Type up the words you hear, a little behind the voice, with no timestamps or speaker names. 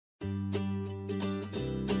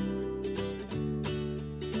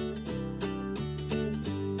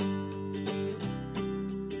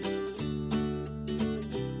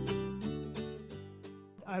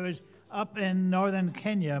I was up in northern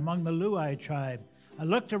Kenya among the Luai tribe. I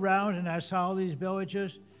looked around and I saw all these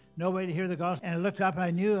villages, nobody to hear the gospel. And I looked up and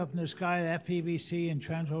I knew up in the sky, the FPBC and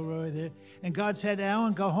Transworld Road there. And God said,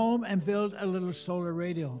 Alan, go home and build a little solar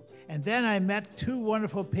radio. And then I met two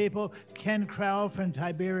wonderful people, Ken Crowell from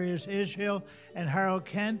Tiberias, Israel, and Harold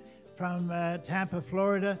Kent from Tampa,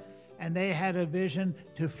 Florida. And they had a vision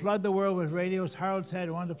to flood the world with radios. Harold said he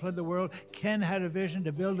wanted to flood the world. Ken had a vision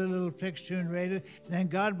to build a little fixed-tune radio. And then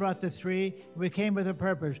God brought the three. We came with a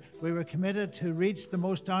purpose. We were committed to reach the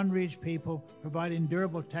most unreached people, providing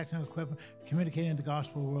durable technical equipment, communicating the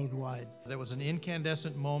gospel worldwide. There was an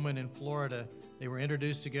incandescent moment in Florida. They were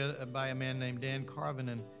introduced together by a man named Dan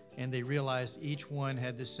Carvinen, and they realized each one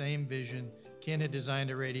had the same vision. Ken had designed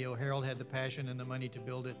a radio. Harold had the passion and the money to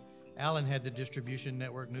build it. Alan had the distribution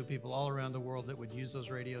network, knew people all around the world that would use those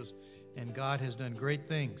radios, and God has done great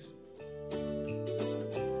things.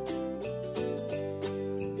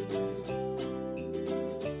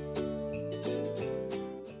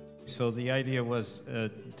 So the idea was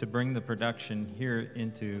to bring the production here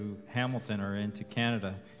into Hamilton or into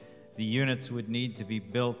Canada. The units would need to be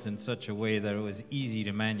built in such a way that it was easy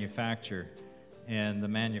to manufacture. And the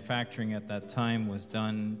manufacturing at that time was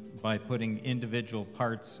done by putting individual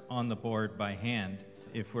parts on the board by hand.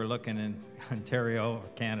 If we're looking in Ontario or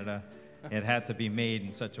Canada, it had to be made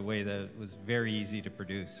in such a way that it was very easy to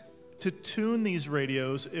produce. To tune these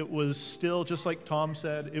radios, it was still, just like Tom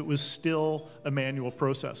said, it was still a manual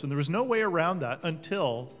process. And there was no way around that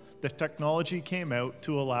until the technology came out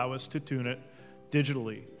to allow us to tune it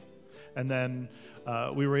digitally. And then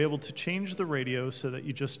we were able to change the radio so that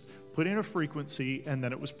you just put in a frequency and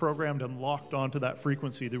then it was programmed and locked onto that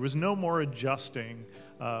frequency. There was no more adjusting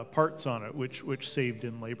parts on it, which saved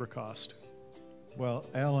in labor cost. Well,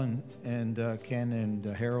 Alan and Ken and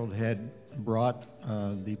Harold had brought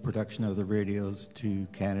the production of the radios to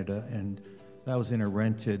Canada, and that was in a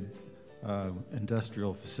rented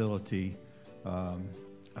industrial facility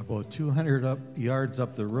about 200 yards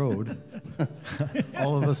up the road.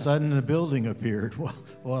 All of a sudden, the building appeared.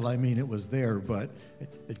 Well, I mean, it was there, but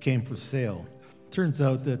it came for sale. Turns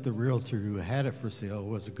out that the realtor who had it for sale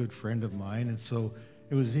was a good friend of mine, and so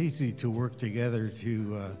it was easy to work together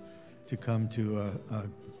to come to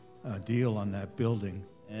a deal on that building.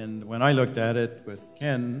 And when I looked at it with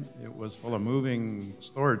Ken, it was full of moving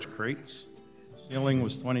storage crates. The ceiling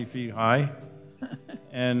was 20 feet high.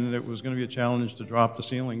 And it was going to be a challenge to drop the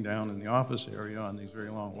ceiling down in the office area on these very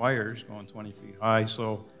long wires going 20 feet high.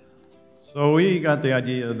 So we got the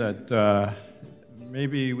idea that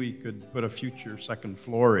maybe we could put a future second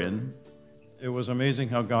floor in. It was amazing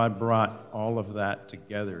how God brought all of that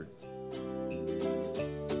together.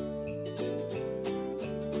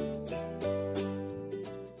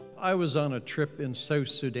 I was on a trip in South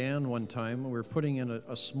Sudan one time. We were putting in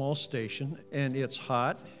a small station, and it's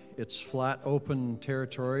hot. It's flat, open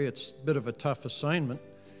territory. It's a bit of a tough assignment.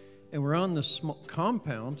 And we're on this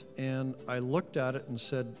compound, and I looked at it and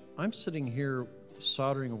said, I'm sitting here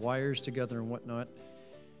soldering wires together and whatnot.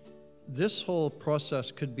 This whole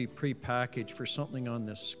process could be pre-packaged for something on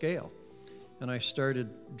this scale. And I started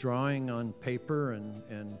drawing on paper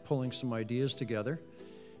and pulling some ideas together.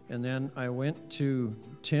 And then I went to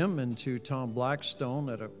Tim and to Tom Blackstone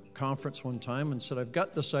at a conference one time and said, I've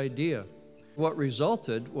got this idea. What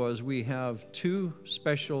resulted was we have two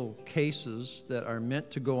special cases that are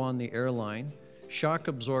meant to go on the airline, shock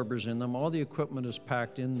absorbers in them. All the equipment is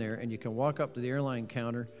packed in there, and you can walk up to the airline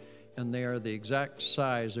counter, and they are the exact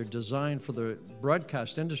size. They're designed for the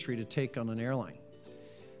broadcast industry to take on an airline.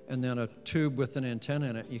 And then a tube with an antenna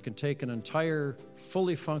in it. You can take an entire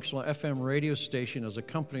fully functional FM radio station as a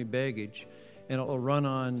company baggage, and it will run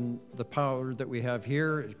on the power that we have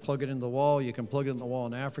here. Plug it in the wall. You can plug it in the wall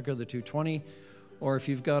in Africa, the 220. Or if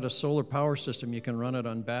you've got a solar power system, you can run it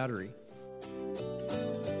on battery.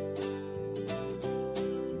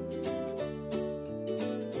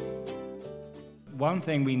 One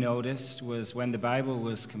thing we noticed was when the Bible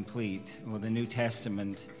was complete, or the New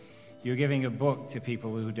Testament, you're giving a book to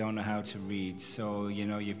people who don't know how to read. So,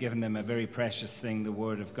 you've given them a very precious thing, the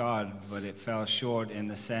Word of God, but it fell short in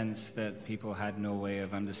the sense that people had no way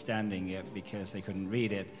of understanding it because they couldn't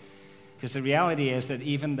read it. Because the reality is that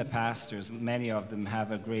even the pastors, many of them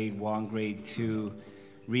have a grade 1, grade 2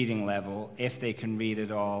 reading level, if they can read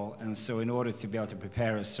it all. And so in order to be able to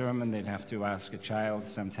prepare a sermon, they'd have to ask a child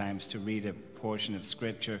sometimes to read a portion of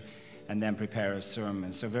Scripture and then prepare a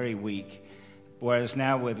sermon. So very weak. Whereas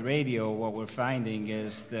now with radio, what we're finding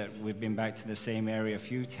is that we've been back to the same area a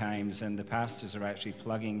few times, and the pastors are actually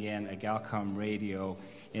plugging in a Galcom radio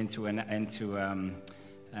into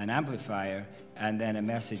an amplifier, and then a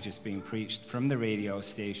message is being preached from the radio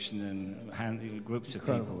station, and groups of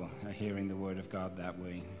people are hearing the word of God that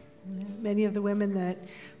way. Many of the women that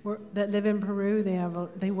live in Peru,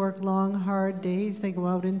 they work long, hard days. They go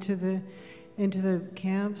out into the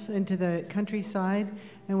camps, into the countryside,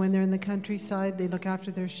 and when they're in the countryside, they look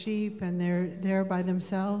after their sheep, and they're there by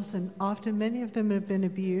themselves. And often, many of them have been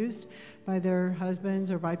abused by their husbands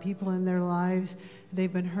or by people in their lives.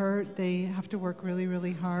 They've been hurt. They have to work really,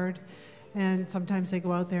 really hard. And sometimes they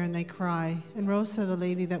go out there and they cry. And Rosa, the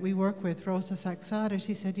lady that we work with, Rosa Saxada,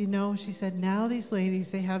 she said, now these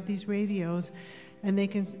ladies, they have these radios, and they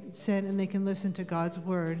can sit and they can listen to God's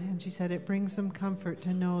word. And she said it brings them comfort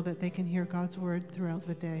to know that they can hear God's word throughout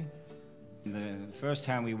the day. The first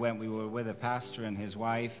time we went, we were with a pastor and his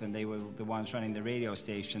wife, and they were the ones running the radio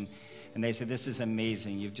station. And they said, this is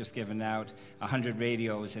amazing. You've just given out 100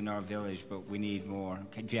 radios in our village, but we need more.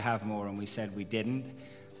 Do you have more? And we said we didn't.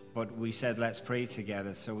 But we said, let's pray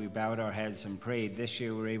together. So we bowed our heads and prayed. This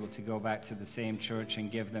year we were able to go back to the same church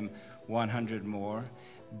and give them 100 more.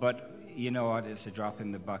 But you know what? It's a drop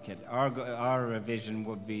in the bucket. Our vision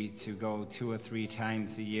would be to go 2 or 3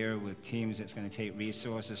 times a year with teams. It's going to take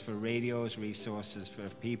resources for radios, resources for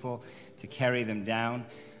people to carry them down.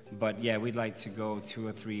 But yeah, we'd like to go 2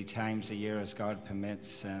 or 3 times a year as God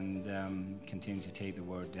permits, and continue to take the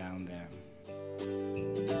word down there.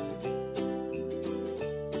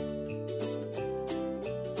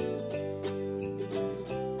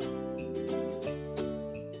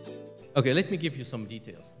 Okay, let me give you some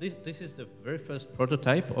details. This is the very first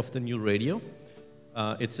prototype of the new radio.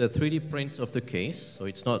 It's a 3D print of the case, so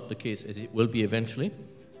it's not the case as it will be eventually.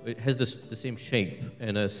 It has the same shape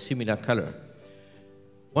and a similar color.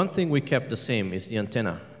 One thing we kept the same is the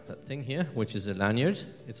antenna. That thing here, which is a lanyard,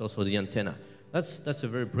 it's also the antenna. That's a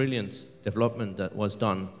very brilliant development that was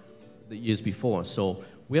done the years before. So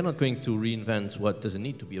we are not going to reinvent what doesn't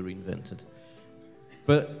need to be reinvented.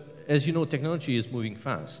 But as you know, technology is moving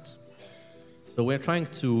fast. So we're trying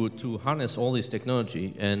to harness all this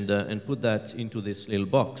technology and put that into this little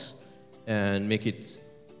box and make it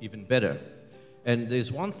even better. And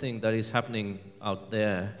there's one thing that is happening out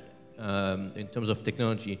there in terms of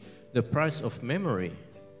technology. The price of memory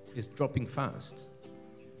is dropping fast.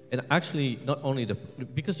 And actually, not only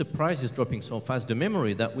because the price is dropping so fast, the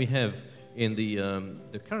memory that we have in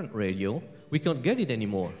the current radio, we can't get it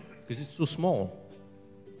anymore because it's too small.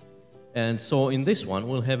 And so in this one,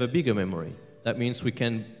 we'll have a bigger memory. That means we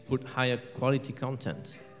can put higher quality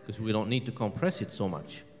content because we don't need to compress it so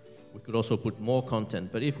much. We could also put more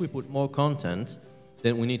content. But if we put more content,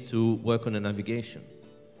 then we need to work on the navigation.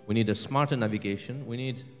 We need a smarter navigation. We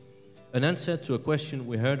need an answer to a question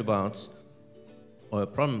we heard about, or a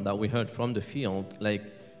problem that we heard from the field, like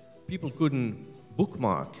people couldn't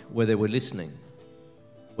bookmark where they were listening.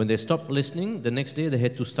 When they stopped listening, the next day they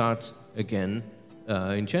had to start again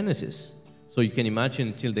in Genesis. So you can imagine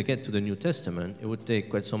until they get to the New Testament, it would take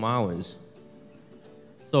quite some hours.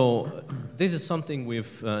 So this is something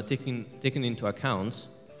we've taken into account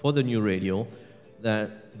for the new radio,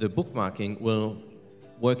 that the bookmarking will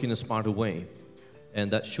work in a smarter way,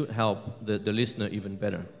 and that should help the listener even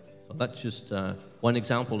better. So that's just one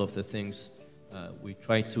example of the things we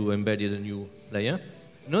try to embed in a new player.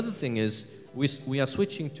 Another thing is we are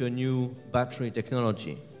switching to a new battery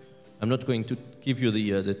technology. I'm not going to give you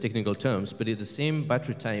the technical terms, but it's the same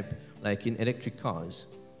battery type like in electric cars.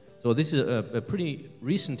 So this is a pretty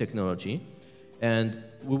recent technology, and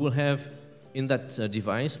we will have in that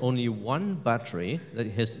device only one battery that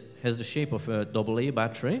has the shape of a AA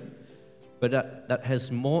battery, but that has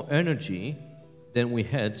more energy than we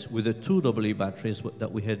had with the 2 AA batteries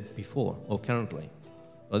that we had before or currently.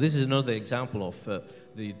 Well, this is another example of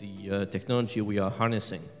the technology we are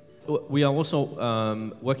harnessing. We are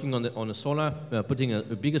also working on a solar, putting a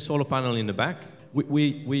bigger solar panel in the back.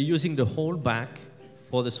 We're using the whole back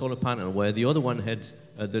for the solar panel, where the other one had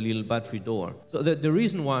the little battery door. So the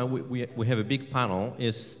reason why we have a big panel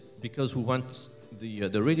is because we want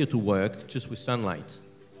the radio to work just with sunlight,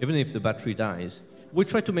 even if the battery dies. We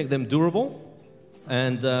try to make them durable,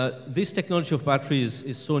 and this technology of batteries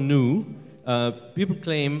is so new. People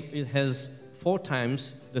claim it has 4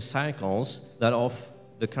 times the cycles that of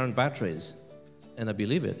the current batteries, and I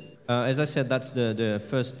believe it. As I said, that's the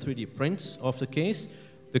first 3D print of the case.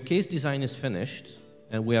 The case design is finished,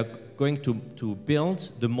 and we are going to build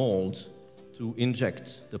the mold to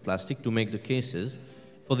inject the plastic to make the cases.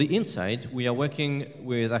 For the inside, we are working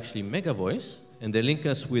with actually Megavoice, and they link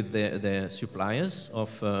us with their suppliers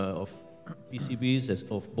of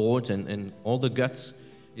PCBs, of boards, and all the guts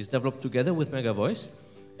is developed together with Megavoice,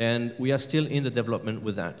 and we are still in the development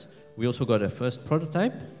with that. We also got a first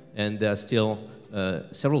prototype, and there are still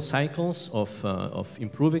several cycles of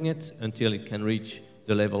improving it until it can reach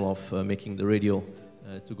the level of making the radio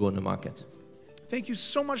to go on the market. Thank you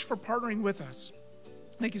so much for partnering with us.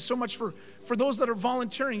 Thank you so much for those that are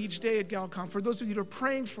volunteering each day at Galcom, for those of you that are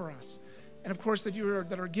praying for us, and of course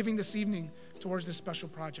that are giving this evening towards this special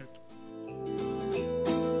project.